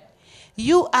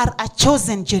 You are a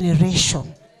chosen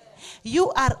generation.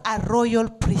 You are a royal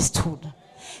priesthood.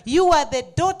 You are the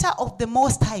daughter of the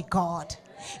Most High God.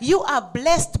 You are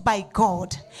blessed by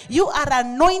God. You are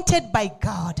anointed by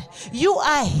God. You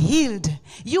are healed.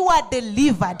 You are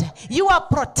delivered. You are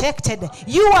protected.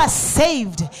 You are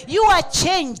saved. You are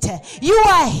changed. You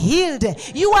are healed.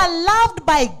 You are loved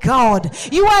by God.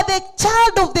 You are the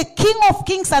child of the King of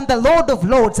Kings and the Lord of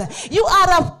Lords. You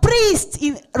are a priest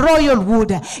in royal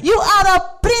wood. You are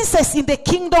a princess in the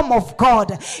kingdom of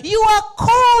God. You are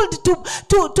called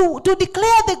to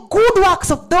declare the good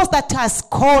works of those that has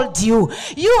called you.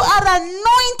 You are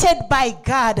anointed by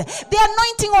God. The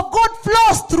anointing of God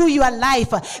flows through your life.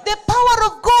 The power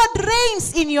of God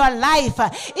reigns in your life.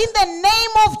 In the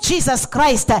name of Jesus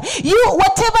Christ,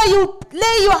 whatever you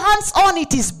lay your hands on,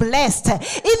 it is blessed.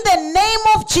 In the name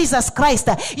of Jesus Christ,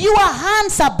 your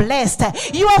hands are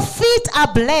blessed. Your feet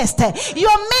are blessed.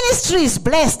 Your ministry is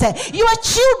blessed. Your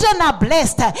children are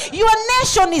blessed. Your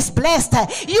nation is blessed.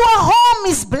 Your home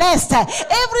is blessed.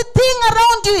 Everything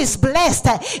around you is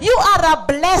blessed. You are a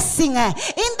blessing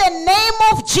in the name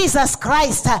of Jesus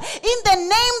Christ, in the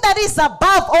name that is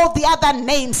above all the other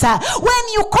names. When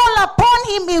you call upon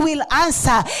him, he will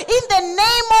answer. In the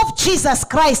name of Jesus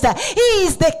Christ, he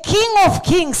is the King of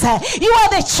Kings. You are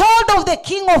the child of the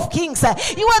King of Kings.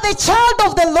 You are the child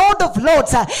of the Lord of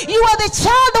Lords. You are the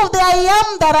child of the I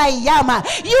am that I am.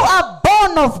 You are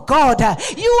born of God.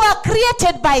 You are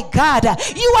created by God.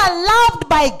 You are loved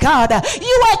by God.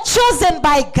 You are chosen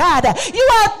by God. You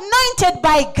are anointed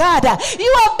by God.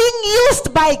 You are being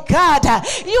used by God.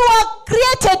 You are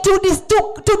created to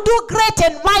do great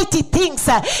and mighty things.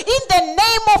 In the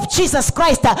name of Jesus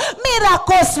Christ,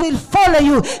 miracles will follow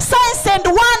you. Signs and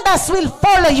wonders will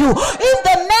follow you. In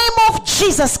the name of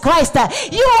Jesus Christ,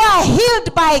 you are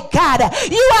healed by God.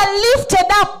 You are lifted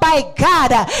up by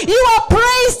God. You are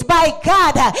praised by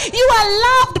God. You are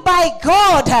loved by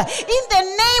God. In the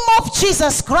name of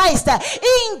Jesus Christ,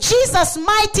 in Jesus'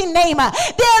 mighty name,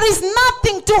 there is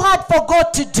nothing too hard for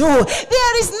God to do.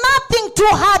 There is nothing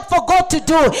too hard for God to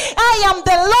do. I am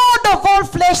the Lord of all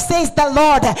flesh, says the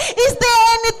Lord. Is there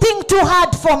anything too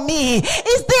hard for me?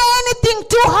 Is there anything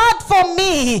too hard for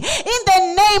me? In the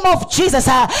name of Jesus.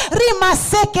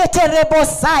 Rimasekete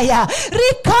rebosaya.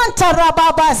 Rikanta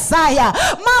rababasaya.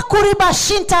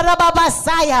 Makuribashinta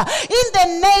rababasaya. In the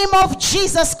name of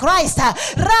Jesus Christ.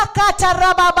 Rakata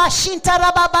rababashinta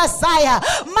rababasaya.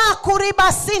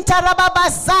 Makuribasinta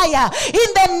rababasaya.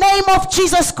 In the name of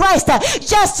Jesus Christ,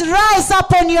 just rise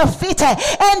up on your feet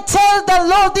and tell the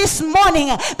Lord this morning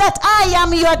that I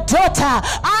am your daughter,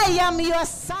 I am your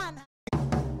son.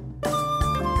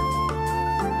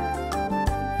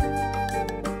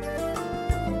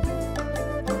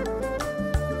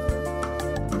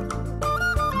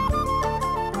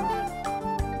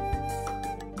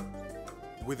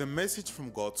 With a message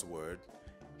from God's Word,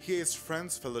 here is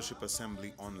Friends Fellowship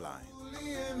Assembly Online.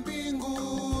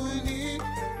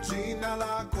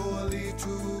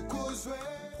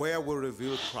 Where we'll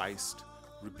reveal Christ,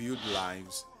 rebuild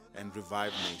lives, and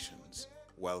revive nations.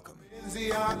 Welcome.